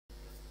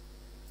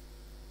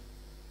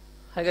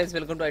Hi guys,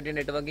 welcome to IT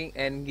Networking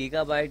and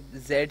Gigabyte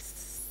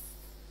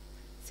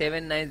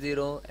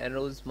Z790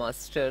 Aorus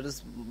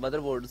Masters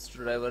motherboards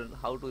driver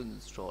how to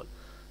install.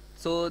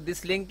 So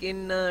this link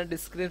in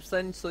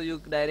description, so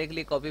you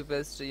directly copy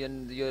paste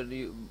your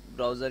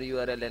browser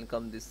URL and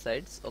come this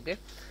sites. Okay.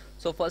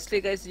 So firstly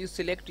guys, you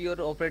select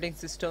your operating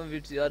system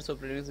which your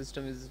operating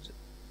system is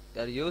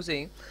you are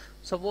using.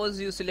 Suppose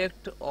you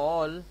select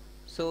all,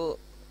 so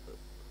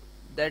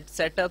that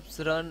setups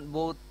run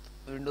both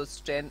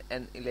Windows 10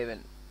 and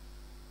 11.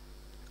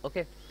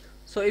 Okay,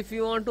 so if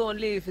you want to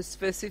only if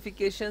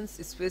specifications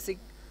specific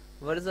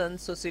version,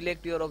 so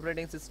select your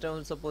operating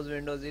system, suppose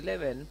Windows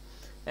 11,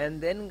 and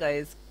then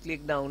guys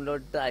click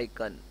download the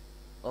icon.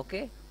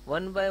 Okay,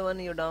 one by one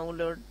you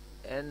download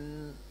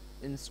and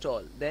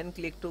install, then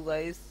click to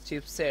guys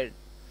chipset,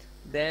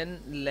 then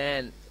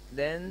LAN,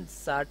 then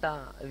SATA,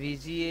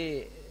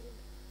 VGA.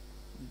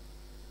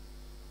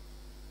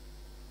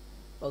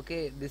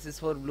 Okay, this is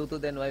for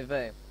Bluetooth and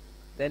Wi-Fi.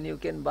 Then you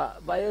can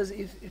BIOS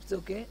if it's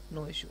okay,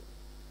 no issue.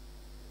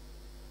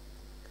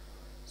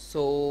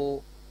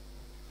 So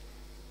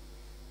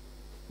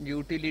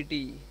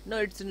utility, no,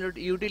 it's not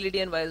utility,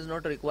 and BIOS is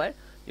not required.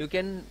 You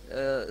can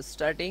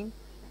starting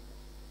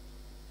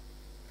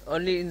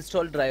only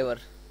install driver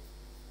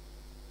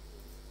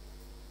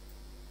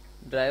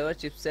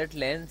chipset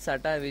LAN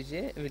SATA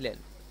VGA VLAN.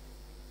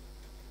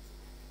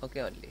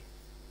 Okay, only.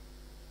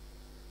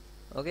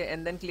 Okay,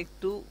 and then click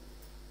to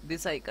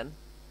this icon,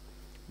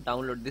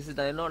 download, this is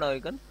the download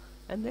icon,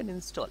 and then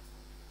install.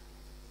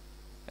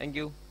 Thank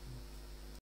you.